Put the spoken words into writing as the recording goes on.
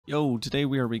Yo, today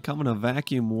we are becoming a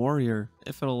vacuum warrior,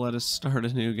 if it'll let us start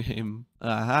a new game.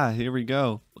 Aha, here we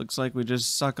go. Looks like we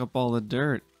just suck up all the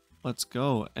dirt. Let's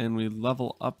go, and we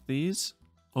level up these.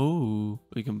 Oh,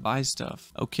 we can buy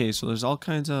stuff. Okay, so there's all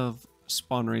kinds of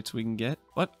spawn rates we can get.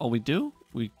 But all we do,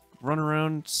 we run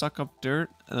around, suck up dirt,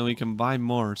 and then we can buy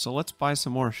more. So let's buy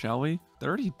some more, shall we?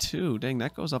 32, dang,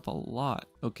 that goes up a lot.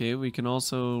 Okay, we can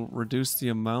also reduce the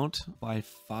amount by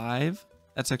 5.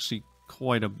 That's actually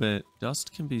quite a bit.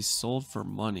 Dust can be sold for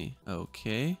money.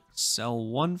 Okay. Sell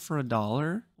one for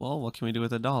 $1. Well, what can we do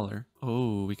with $1?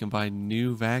 Oh, we can buy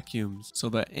new vacuums. So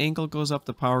the angle goes up,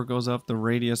 the power goes up, the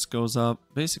radius goes up.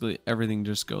 Basically, everything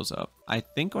just goes up. I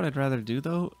think what I'd rather do,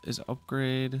 though, is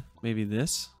upgrade maybe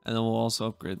this. And then we'll also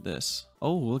upgrade this.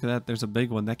 Oh, look at that. There's a big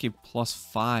one. That gave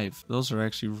 +5. Those are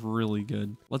actually really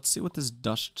good. Let's see what this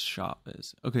dust shop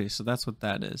is. Okay, so that's what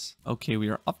that is. Okay, we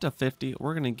are up to 50.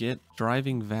 We're going to get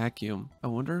driving vacuum. I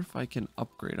wonder if I can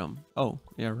upgrade them. Oh,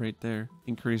 yeah, right there.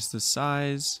 Increase the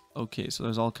size. Okay, so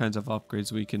there's all kinds of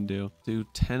upgrades we can do. Do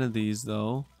 10 of these,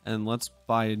 though. And let's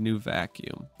buy a new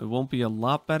vacuum. It won't be a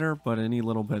lot better, but any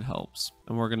little bit helps.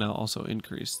 And we're going to also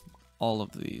increase all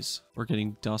of these. We're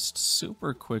getting dust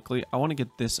super quickly. I want to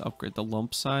get this upgrade, the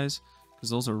lump size, because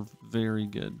those are very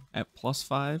good. At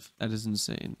 +5, that is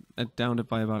insane. That downed it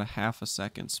by about a half a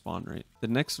second spawn rate. The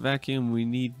next vacuum, we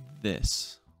need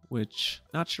this, which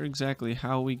not sure exactly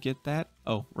how we get that.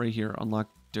 Oh, right here, unlock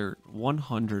dirt.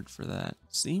 100 for that.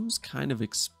 Seems kind of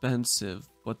expensive,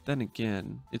 but then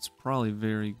again, it's probably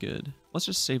very good. Let's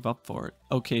just save up for it.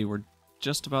 Okay, we're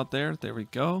just about there. There we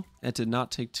go. That did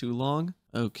not take too long.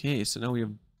 Okay, so now we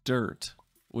have dirt,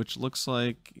 which looks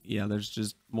like, yeah, there's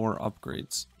just more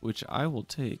upgrades, which I will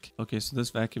take. Okay, so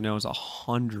this vacuum now is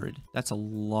 100. That's a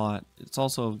lot. It's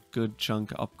also a good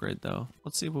chunk upgrade, though.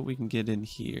 Let's see what we can get in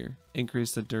here.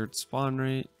 Increase the dirt spawn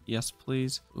rate. Yes,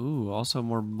 please. Ooh, also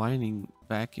more mining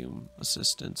vacuum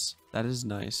assistance. That is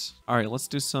nice. All right, let's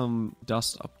do some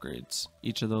dust upgrades.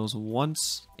 Each of those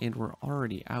once, and we're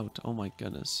already out. Oh my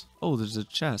goodness. Oh, there's a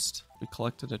chest. We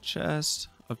collected a chest.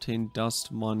 Obtain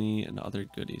dust, money, and other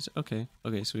goodies. Okay,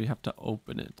 so we have to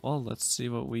open it. Well, let's see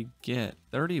what we get.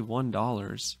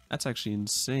 $31. That's actually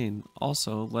insane.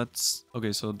 Also,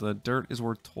 okay, so the dirt is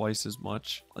worth twice as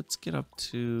much. Let's get up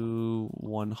to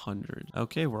 100.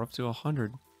 Okay, we're up to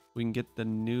 100. We can get the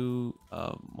new,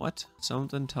 what?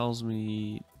 Something tells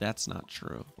me that's not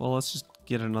true. Well, let's just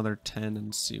get another 10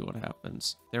 and see what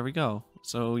happens. There we go.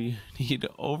 So you need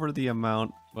over the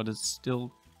amount, but it's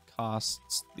still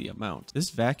costs the amount. This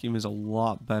vacuum is a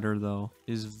lot better, though.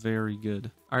 It is very good.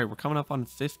 All right, we're coming up on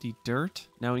 50 dirt.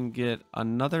 Now we can get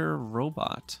another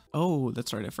robot. Oh,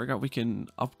 that's right. I forgot we can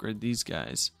upgrade these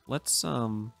guys. Let's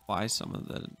buy some of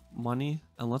the money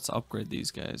and let's upgrade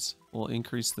these guys. We'll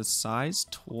increase the size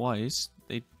twice.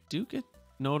 They do get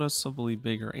noticeably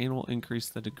bigger, and we'll increase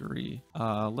the degree.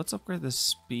 Let's upgrade the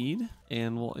speed,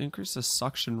 and we'll increase the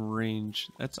suction range.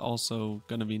 That's also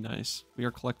gonna be nice. We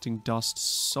are collecting dust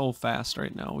so fast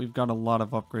right now. We've got a lot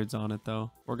of upgrades on it, though.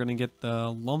 We're gonna get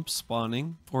the lump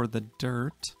spawning for the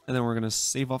dirt, and then we're gonna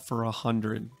save up for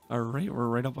 100. All right, we're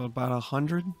right up about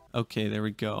 100. Okay, there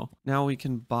we go. Now we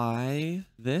can buy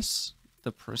this,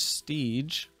 the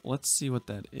prestige. Let's see what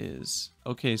that is.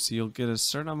 Okay, so you'll get a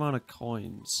certain amount of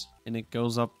coins, and it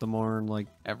goes up the more, like,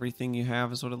 everything you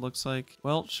have is what it looks like.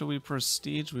 Well, should we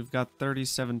prestige? We've got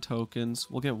 37 tokens.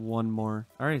 We'll get one more.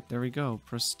 All right, there we go.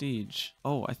 Prestige.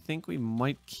 Oh, I think we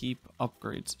might keep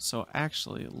upgrades. So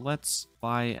actually, let's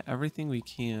buy everything we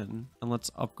can, and let's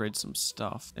upgrade some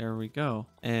stuff. There we go.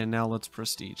 And now let's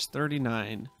prestige.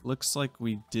 39. Looks like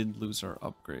we did lose our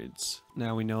upgrades.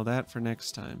 Now we know that for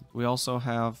next time. We also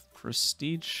have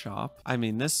prestige shop. I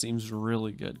mean, this seems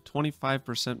really good.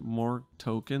 25% more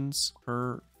tokens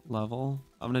per level.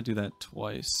 I'm gonna do that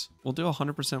twice. We'll do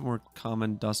 100% more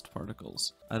common dust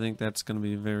particles. I think that's gonna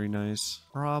be very nice.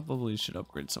 Probably should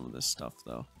upgrade some of this stuff,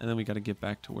 though. And then we gotta get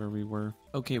back to where we were.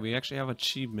 Okay, we actually have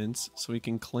achievements, so we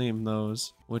can claim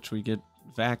those, which we get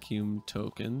vacuum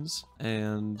tokens,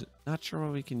 and not sure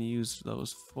what we can use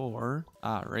those for.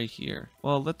 Right here.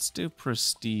 Well, let's do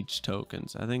prestige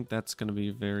tokens. I think that's going to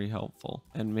be very helpful.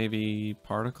 And maybe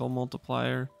particle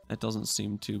multiplier. That doesn't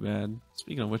seem too bad.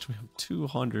 Speaking of which, we have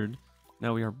 200.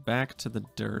 Now we are back to the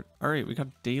dirt. All right, we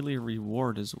got daily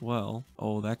reward as well.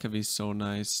 Oh, that could be so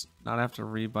nice. Not have to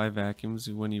rebuy vacuums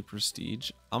when you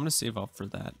prestige. I'm going to save up for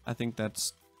that. I think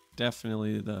that's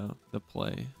definitely the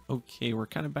play. Okay, we're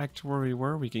kind of back to where we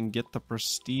were. We can get the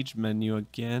prestige menu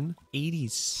again.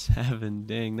 87,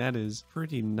 dang, that is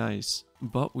pretty nice.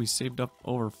 But we saved up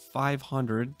over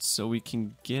 500, so we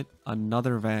can get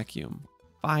another vacuum.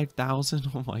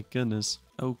 5,000, oh my goodness.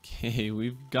 Okay,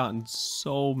 we've gotten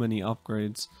so many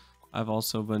upgrades. I've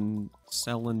also been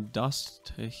selling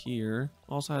dust to here.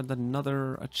 Also had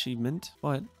another achievement,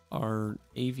 but our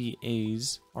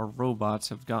AVAs, our robots,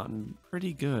 have gotten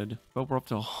pretty good. But we're up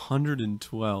to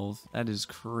 112. That is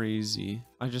crazy.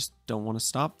 I just don't want to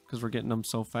stop because we're getting them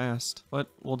so fast. But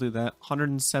we'll do that.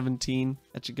 117.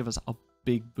 That should give us a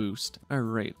big boost. All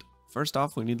right. First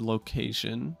off, we need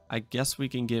location. I guess we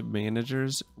can get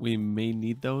managers. We may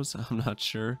need those. I'm not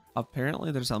sure.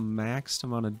 Apparently, there's a maxed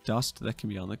amount of dust that can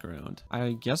be on the ground.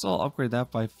 I guess I'll upgrade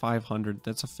that by 500.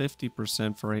 That's a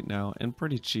 50% for right now and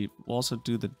pretty cheap. We'll also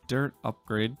do the dirt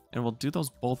upgrade and we'll do those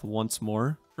both once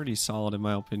more. Pretty solid in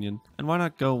my opinion. And why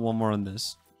not go one more on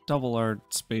this? Double our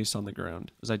space on the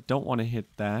ground because I don't want to hit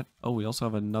that. Oh, we also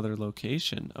have another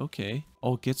location. Okay.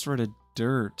 Oh, it gets rid of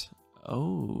dirt.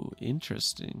 Oh,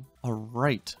 interesting. All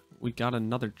right, we got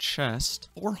another chest.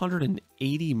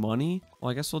 480 money.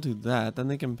 Well, I guess we'll do that. Then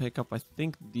they can pick up, I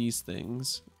think, these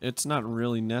things. It's not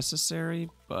really necessary,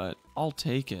 but I'll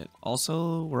take it.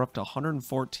 Also, we're up to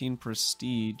 114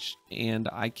 prestige, and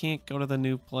I can't go to the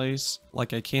new place.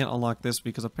 Like, I can't unlock this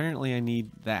because apparently I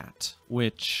need that,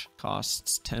 which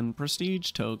costs 10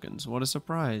 prestige tokens. What a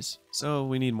surprise. So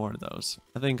we need more of those.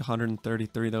 I think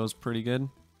 133 of those pretty good.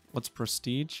 What's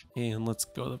prestige? And let's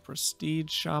go to the prestige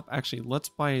shop. Actually, let's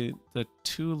buy the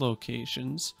 2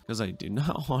 locations because I do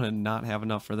not want to not have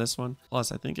enough for this one.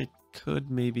 Plus, I think I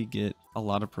could maybe get a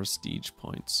lot of prestige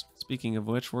points. Speaking of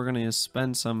which, we're going to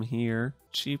spend some here.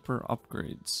 Cheaper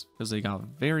upgrades because they got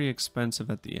very expensive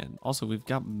at the end. Also, we've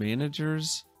got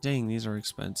managers. Dang, these are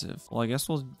expensive. Well, I guess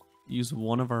we'll use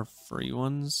one of our free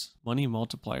ones. Money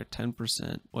multiplier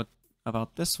 10%. What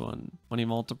about this one? Money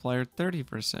multiplier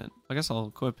 30%. I guess I'll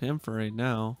equip him for right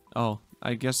now. Oh,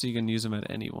 I guess you can use him at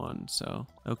any one. So,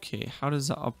 okay, how does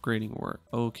the upgrading work?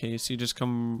 Okay, so you just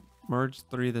come merge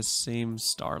 3 the same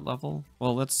star level.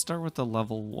 Well, let's start with the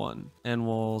level 1 and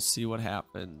we'll see what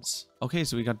happens. Okay,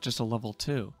 so we got just a level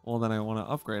 2. Well, then I want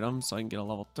to upgrade them so I can get a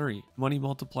level 3. Money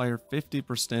multiplier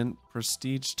 50%,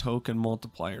 prestige token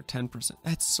multiplier 10%.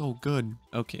 That's so good.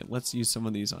 Okay, let's use some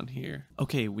of these on here.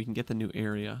 Okay, we can get the new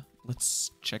area. Let's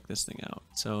check this thing out.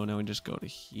 So now we just go to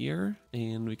here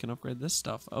and we can upgrade this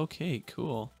stuff. Okay,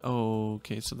 cool.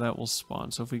 Okay, so that will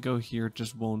spawn. So if we go here, it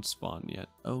just won't spawn yet.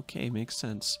 Okay, makes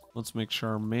sense. Let's make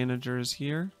sure our manager is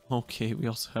here. Okay, we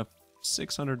also have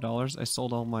 $600. I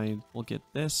sold all mine. We'll get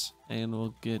this and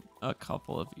we'll get a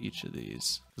couple of each of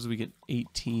these because we get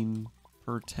 18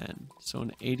 per 10. So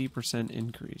an 80%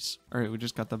 increase. All right, we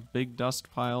just got the big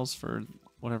dust piles for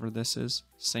whatever this is,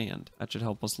 sand. That should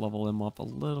help us level him up a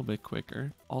little bit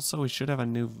quicker. Also, we should have a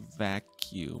new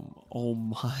vacuum. Oh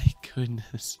my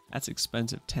goodness. That's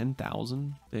expensive.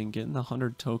 10,000? Dang, getting the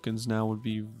 100 tokens now would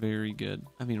be very good.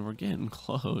 I mean, we're getting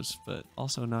close, but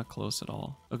also not close at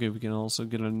all. Okay, we can also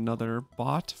get another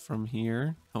bot from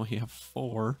here. Oh, we have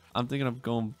 4. I'm thinking of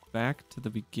going back to the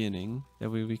beginning. That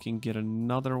way we can get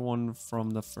another one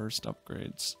from the first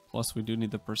upgrades. Plus, we do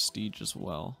need the prestige as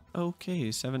well. Okay,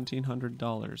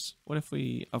 $1,700. What if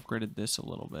we upgraded this a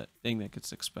little bit? Dang, that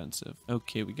gets expensive.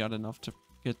 Okay, we got enough to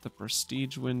get the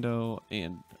prestige window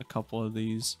and a couple of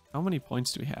these. How many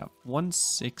points do we have?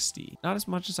 160. Not as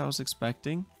much as I was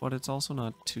expecting, but it's also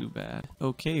not too bad.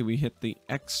 Okay, we hit the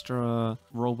extra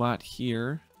robot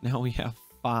here. Now we have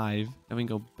 5. Then we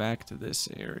can go back to this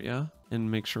area and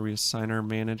make sure we assign our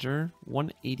manager.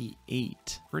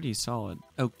 188. Pretty solid.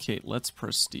 Okay, let's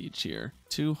prestige here.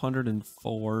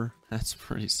 204. That's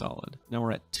pretty solid. Now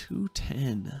we're at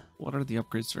 210. What are the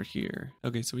upgrades for here?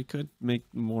 Okay, so we could make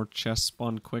more chests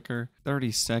spawn quicker.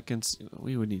 30 seconds.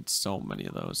 We would need so many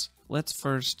of those. Let's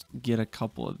first get a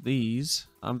couple of these.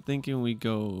 I'm thinking we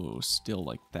go still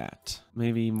like that.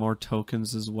 Maybe more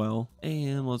tokens as well.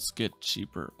 And let's get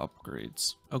cheaper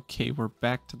upgrades. Okay, we're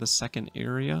back to the second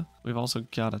area. We've also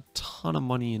got a ton of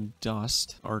money in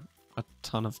dust, or a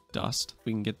ton of dust.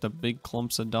 We can get the big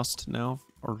clumps of dust now,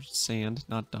 or sand,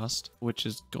 not dust, which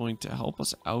is going to help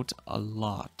us out a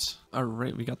lot. All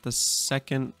right, we got the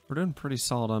second. We're doing pretty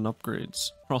solid on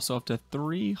upgrades. We're also up to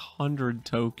 300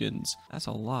 tokens. That's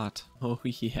a lot. Oh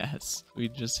yes, we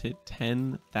just hit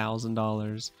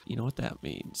 $10,000. You know what that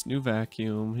means. New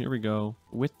vacuum, here we go.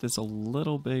 Width is a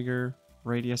little bigger.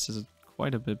 Radius is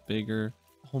quite a bit bigger.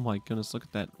 Oh my goodness, look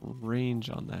at that range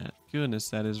on that. Goodness,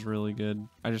 that is really good.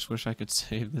 I just wish I could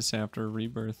save this after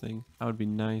rebirthing. That would be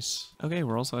nice. Okay,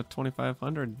 we're also at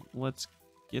 2,500. Let's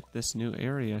get this new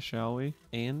area, shall we?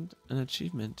 And an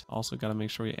achievement. Also got to make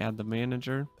sure we add the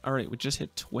manager. All right, we just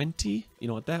hit 20. You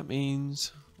know what that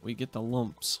means? We get the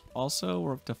lumps. Also,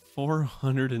 we're up to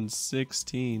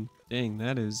 416. Dang,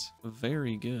 that is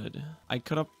very good. I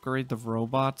could upgrade the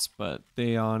robots, but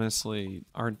they honestly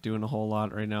aren't doing a whole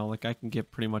lot right now. Like, I can get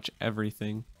pretty much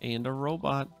everything. And a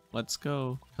robot. Let's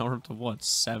go. We're up to what,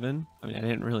 7? I mean, I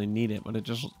didn't really need it, but it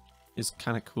just is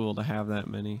kind of cool to have that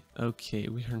many. Okay,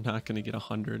 we are not going to get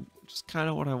 100, which is kind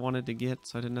of what I wanted to get,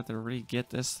 so I didn't have to re-get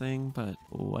this thing, but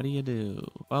what do you do?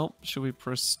 Well, should we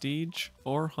prestige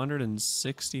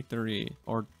 463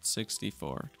 or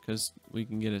 64? Because we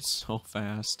can get it so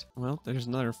fast. Well, there's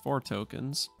another 4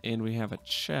 tokens, and we have a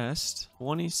chest.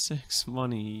 26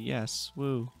 money, yes,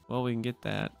 woo. Well, we can get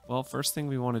that. Well, first thing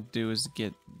we want to do is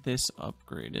get this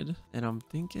upgraded, and I'm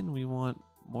thinking we want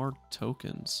more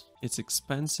tokens. It's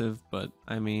expensive, but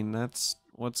I mean, that's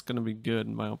what's gonna be good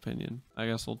in my opinion. I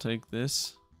guess we'll take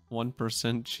this.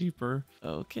 1% cheaper.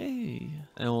 Okay.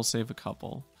 And we'll save a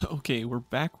couple. Okay, we're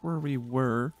back where we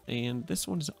were, and this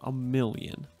one's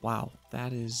 1,000,000. Wow,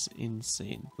 that is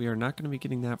insane. We are not going to be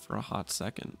getting that for a hot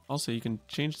second. Also, you can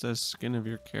change the skin of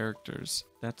your characters.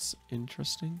 That's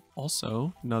interesting.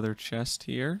 Also, another chest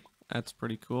here. That's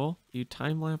pretty cool. You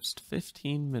time-lapsed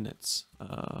 15 minutes.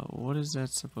 What is that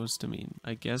supposed to mean?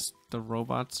 I guess the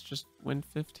robots just went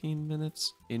 15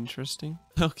 minutes. Interesting.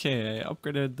 Okay, I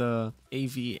upgraded the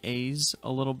AVAs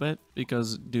a little bit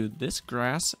because, dude, this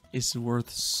grass is worth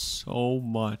so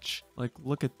much. Like,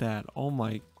 look at that. Oh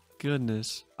my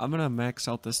goodness. I'm gonna max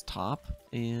out this top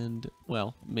and,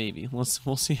 well, maybe we'll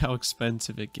see how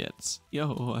expensive it gets.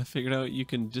 Yo, I figured out you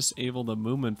can disable the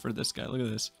movement for this guy. Look at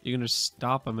this. You can just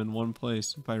stop him in one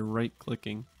place by right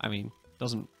clicking. I mean,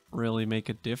 doesn't really make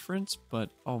a difference,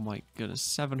 but oh my goodness,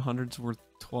 700's worth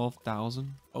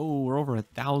 12,000. Oh, we're over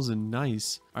 1,000.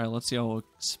 Nice. All right, let's see how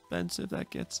expensive that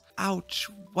gets. Ouch.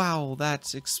 Wow,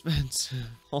 that's expensive.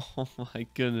 Oh my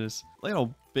goodness. Look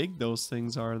how big those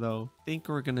things are, though. I think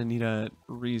we're gonna need a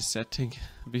reset to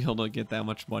be able to get that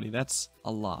much money. That's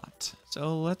a lot.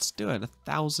 So let's do it.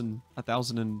 1,000.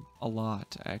 1,000 and a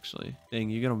lot, actually. Dang,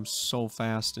 you get them so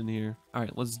fast in here. All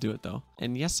right, let's do it, though.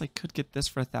 And yes, I could get this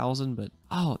for 1,000, but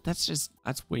oh, that's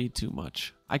way too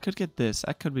much. I could get this.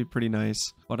 That could be pretty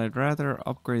nice, but I'd rather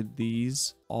upgrade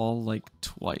these all like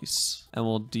twice, and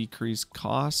we'll decrease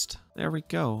cost. There we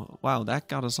go. Wow, that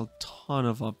got us a ton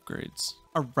of upgrades.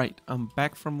 All right, I'm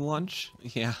back from lunch.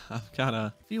 Yeah, I've got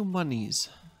a few monies.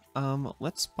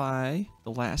 Let's buy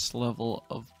the last level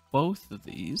of both of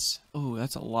these. Oh,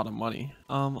 that's a lot of money.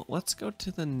 Let's go to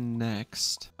the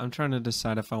next. I'm trying to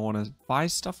decide if I want to buy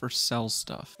stuff or sell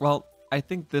stuff. Well, I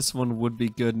think this one would be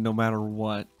good no matter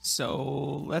what.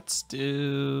 So let's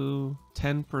do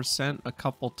 10% a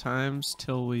couple times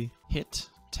till we hit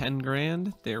 10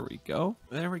 grand. There we go.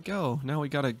 There we go. Now we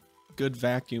got a good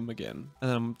vacuum again.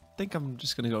 And I think I'm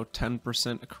just going to go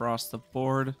 10% across the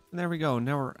board. And there we go.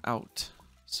 Now we're out.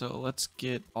 So let's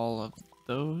get all of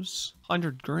those.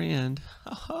 100 grand.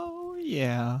 Oh,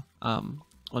 yeah.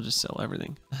 I'll just sell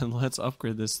everything and let's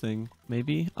upgrade this thing.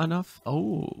 Maybe enough?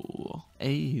 Oh,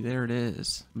 hey, there it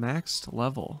is. Maxed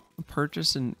level.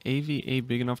 Purchase an AVA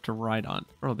big enough to ride on.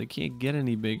 Bro, they can't get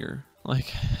any bigger. Like,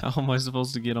 how am I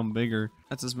supposed to get them bigger?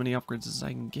 That's as many upgrades as I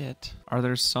can get. Are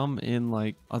there some in,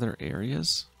 like, other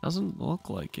areas? Doesn't look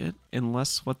like it.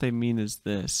 Unless what they mean is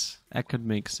this. That could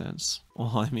make sense.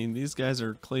 Well, I mean, these guys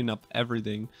are cleaning up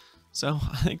everything. So,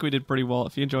 I think we did pretty well.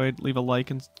 If you enjoyed, leave a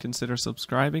like and consider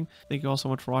subscribing. Thank you all so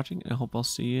much for watching, and I hope I'll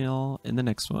see you all in the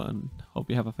next one. Hope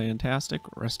you have a fantastic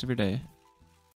rest of your day.